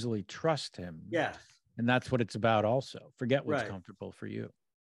can easily trust him. Yes. And that's what it's about also. Forget what's comfortable for you.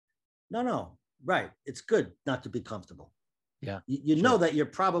 No. Right. It's good not to be comfortable. Yeah. You know that you're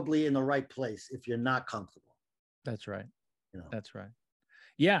probably in the right place if you're not comfortable. That's right. That's right.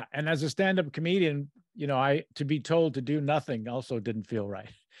 Yeah. And as a stand-up comedian, to be told to do nothing also didn't feel right.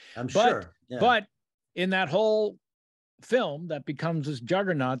 I'm sure. Yeah. But in that whole film that becomes this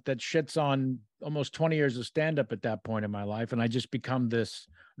juggernaut that shits on almost 20 years of stand-up at that point in my life, and I just become this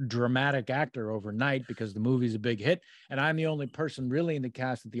dramatic actor overnight because the movie's a big hit, and I'm the only person really in the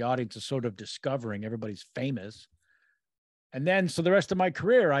cast that the audience is sort of discovering. Everybody's famous. And then so the rest of my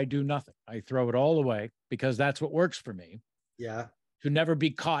career I do nothing. I throw it all away because that's what works for me. Yeah. To never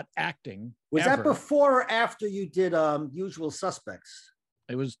be caught acting. Was that before or after you did Usual Suspects?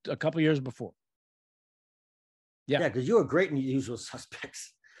 It was a couple years before. Yeah, because you were great in Usual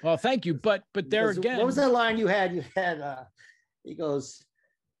Suspects. Well, thank you. But there again. What was that line you had? He goes,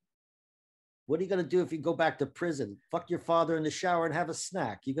 "What are you going to do if you go back to prison? Fuck your father in the shower and have a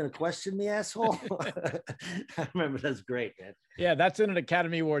snack. You going to question me, asshole?" I remember. That's great, man. Yeah, that's in an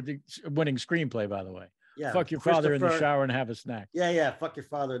Academy Award winning screenplay, by the way. Yeah. Fuck your father in the shower and have a snack. Yeah. Fuck your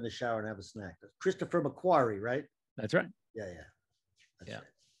father in the shower and have a snack. Christopher McQuarrie, right? That's right. Yeah. That's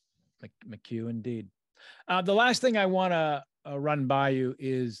right. McHugh, indeed. The last thing I want to run by you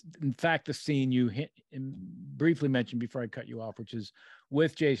is, in fact, the scene you briefly mentioned before I cut you off, which is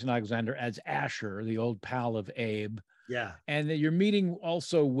with Jason Alexander as Asher, the old pal of Abe. Yeah. And that you're meeting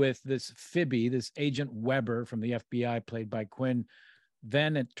also with this Phoebe, this Agent Weber from the FBI, played by Quinn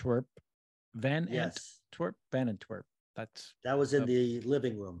Van Antwerp. Van Antwerp. That was in the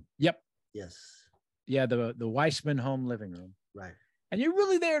living room. Yep. Yes. Yeah, the Weissman home living room. Right. And you're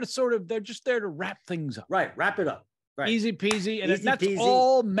really there to they're just there to wrap things up. Right. Wrap it up. Right. Easy peasy. And that's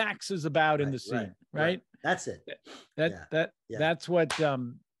all Max is about in the scene. Right. That's it. That's what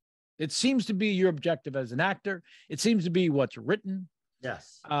it seems to be your objective as an actor. It seems to be what's written.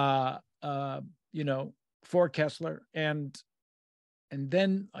 Yes. For Kessler. And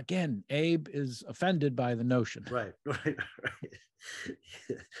then again, Abe is offended by the notion. Right.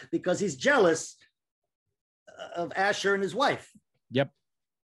 Because he's jealous of Asher and his wife. Yep.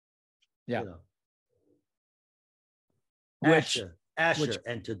 Yeah. Asher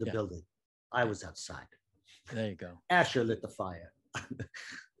entered the building. I was outside. There you go. Asher lit the fire.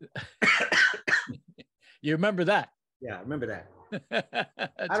 You remember that? Yeah, I remember that.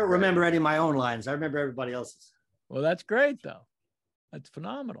 I don't remember any of my own lines. I remember everybody else's. Well, that's great, though. That's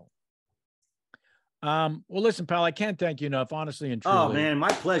phenomenal. Well, listen, pal, I can't thank you enough, honestly and truly. Oh, man,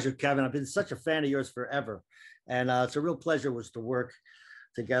 my pleasure, Kevin. I've been such a fan of yours forever. And it's a real pleasure to work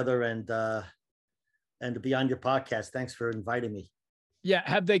together and to be on your podcast. Thanks for inviting me. Yeah.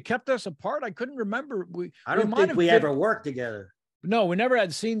 Have they kept us apart? I couldn't remember. I don't think we ever worked together. No, we never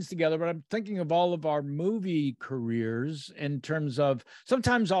had scenes together, but I'm thinking of all of our movie careers in terms of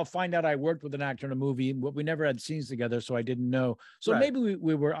sometimes I'll find out I worked with an actor in a movie, but we never had scenes together, so I didn't know. So Right. maybe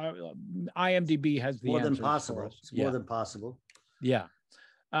we were, IMDb has the More than answers for possible. us. It's more Yeah. than possible. Yeah.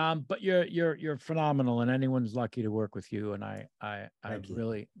 But you're phenomenal, and anyone's lucky to work with you. And I Thank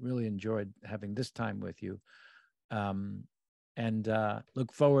you. really enjoyed having this time with you. Um, and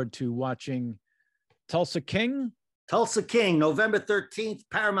look forward to watching Tulsa King. Tulsa King, November 13th,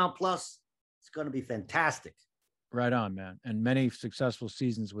 Paramount Plus. It's going to be fantastic. Right on, man. And many successful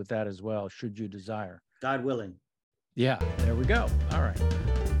seasons with that as well, should you desire. God willing. Yeah, there we go. All right.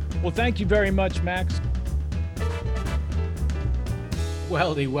 Well, thank you very much, Max.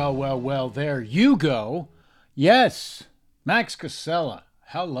 Well, there you go. Yes, Max Casella.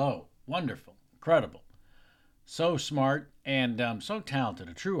 Hello. Wonderful. Incredible. So smart and so talented,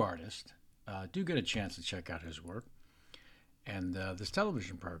 a true artist. Do get a chance to check out his work. And this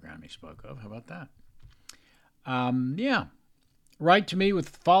television program he spoke of. How about that? Yeah. Write to me with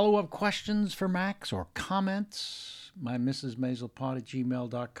follow-up questions for Max or comments. My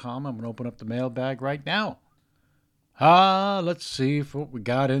mrsmaiselpod@gmail.com. I'm going to open up the mailbag right now. Let's see what we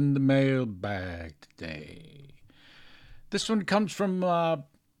got in the mailbag today. This one comes from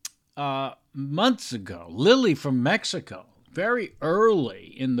months ago. Lily from Mexico. Very early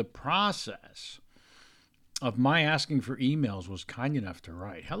in the process of my asking for emails, was kind enough to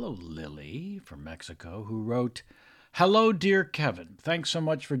write. Hello, Lily from Mexico, who wrote, "Hello, dear Kevin. Thanks so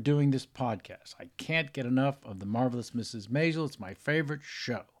much for doing this podcast. I can't get enough of The Marvelous Mrs. Maisel. It's my favorite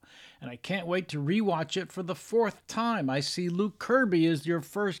show, and I can't wait to rewatch it for the 4th time. I see Luke Kirby is your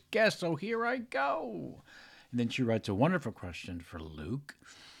first guest, so here I go." And then she writes a wonderful question for Luke,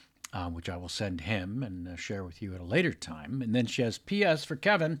 which I will send him and share with you at a later time. And then she has, "P.S. for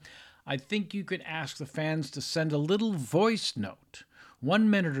Kevin, I think you could ask the fans to send a little voice note,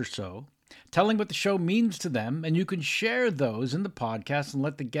 1 minute or so, telling what the show means to them, and you can share those in the podcast and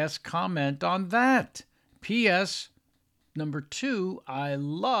let the guests comment on that. P.S. number 2, I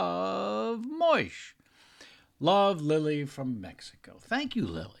love Moish." Love, Lily from Mexico. Thank you,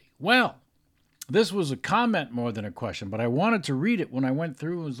 Lily. Well, this was a comment more than a question, but I wanted to read it when I went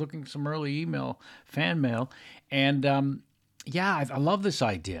through and was looking some early fan mail. And yeah, I love this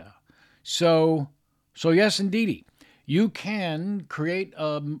idea. So yes, indeedy. You can create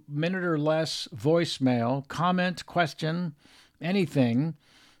a minute or less voicemail, comment, question, anything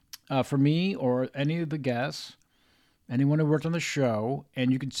for me or any of the guests, anyone who worked on the show,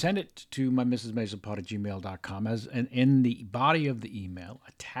 and you can send it to my mrsmaiselpod@gmail.com as in the body of the email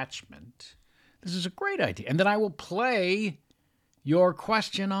attachment. This is a great idea. And then I will play your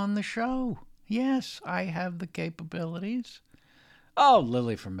question on the show. Yes, I have the capabilities. Oh,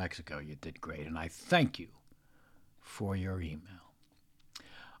 Lily from Mexico, you did great, and I thank you for your email.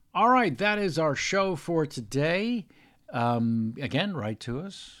 All right, that is our show for today. Again, write to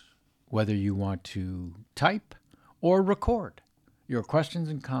us, whether you want to type or record your questions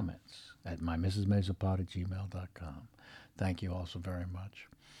and comments at mymrsmaiselpod@gmail.com. Thank you all so very much.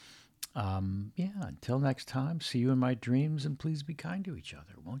 Yeah, until next time, see you in my dreams, and please be kind to each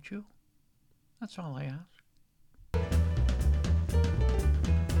other, won't you? That's all I ask.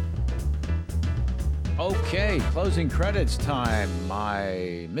 Okay, closing credits time.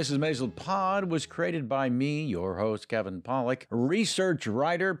 My Mrs. Maisel Pod was created by me, your host, Kevin Pollak, research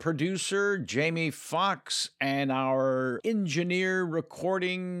writer, producer, Jamie Fox, and our engineer,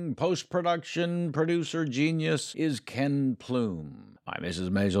 recording, post-production, producer genius is Ken Plume. My Mrs.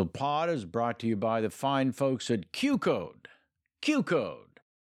 Maisel Pod is brought to you by the fine folks at Q Code. Q Code.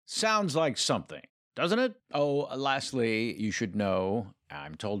 Sounds like something, doesn't it? Oh, lastly, you should know,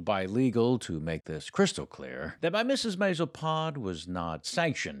 I'm told by legal to make this crystal clear, that my Mrs. Maisel Pod was not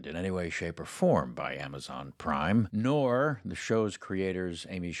sanctioned in any way, shape, or form by Amazon Prime, nor the show's creators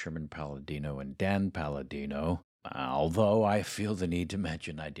Amy Sherman Palladino and Dan Palladino, although I feel the need to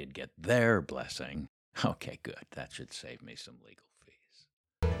mention I did get their blessing. Okay, good. That should save me some legal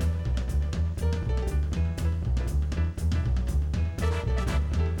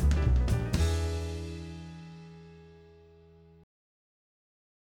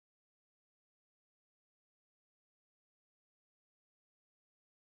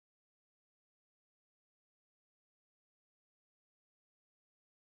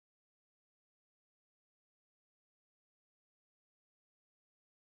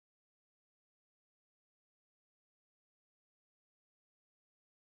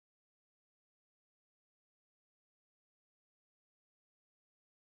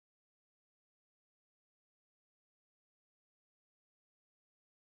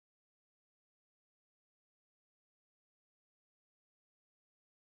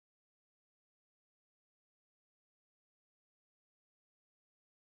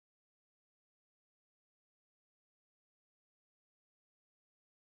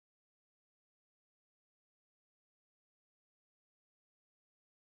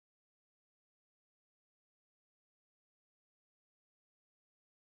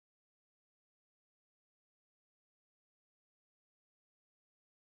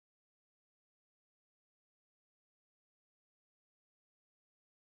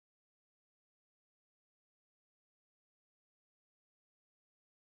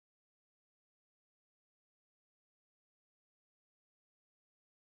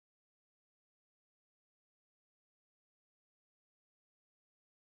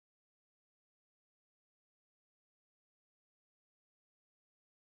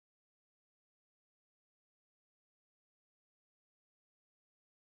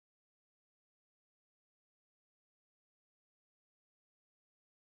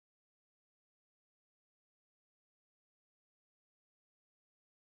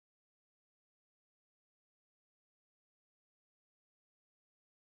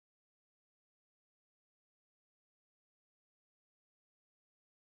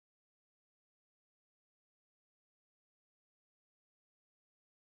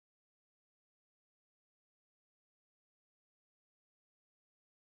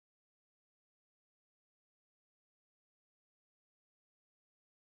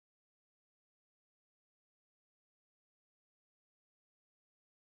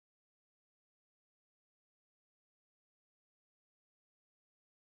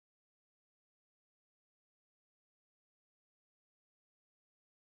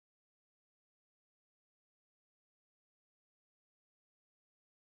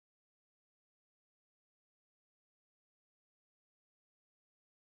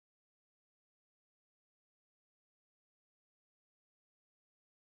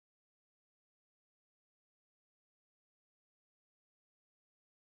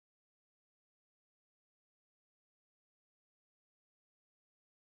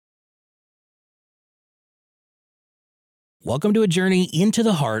Welcome to a journey into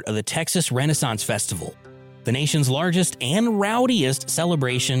the heart of the Texas Renaissance Festival, the nation's largest and rowdiest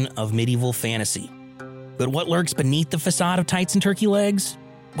celebration of medieval fantasy. But what lurks beneath the facade of tights and turkey legs?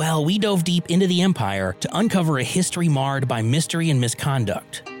 Well, we dove deep into the empire to uncover a history marred by mystery and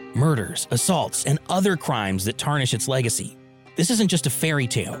misconduct, murders, assaults, and other crimes that tarnish its legacy. This isn't just a fairy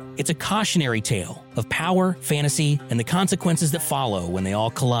tale, it's a cautionary tale of power, fantasy, and the consequences that follow when they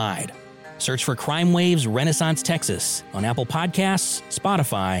all collide. Search for Crime Waves Renaissance Texas on Apple Podcasts,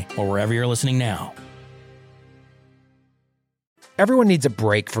 Spotify, or wherever you're listening now. Everyone needs a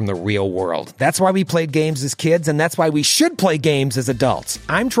break from the real world. That's why we played games as kids, and that's why we should play games as adults.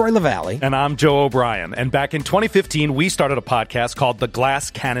 I'm Troy LaValle. And I'm Joe O'Brien. And back in 2015, we started a podcast called The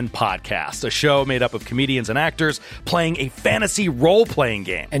Glass Cannon Podcast, a show made up of comedians and actors playing a fantasy role-playing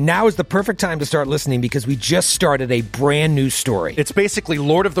game. And now is the perfect time to start listening because we just started a brand new story. It's basically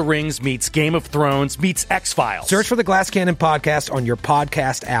Lord of the Rings meets Game of Thrones meets X-Files. Search for The Glass Cannon Podcast on your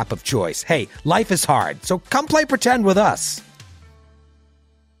podcast app of choice. Hey, life is hard, so come play pretend with us.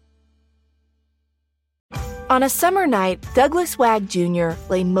 On a summer night, Douglas Wag Jr.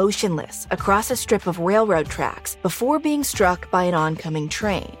 lay motionless across a strip of railroad tracks before being struck by an oncoming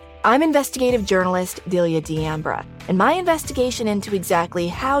train. I'm investigative journalist Delia D'Ambra, and my investigation into exactly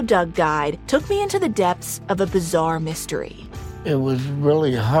how Doug died took me into the depths of a bizarre mystery. It was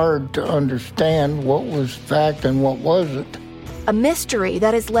really hard to understand what was fact and what wasn't. A mystery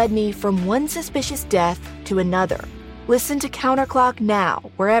that has led me from one suspicious death to another. Listen to Counterclock now,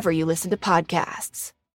 wherever you listen to podcasts.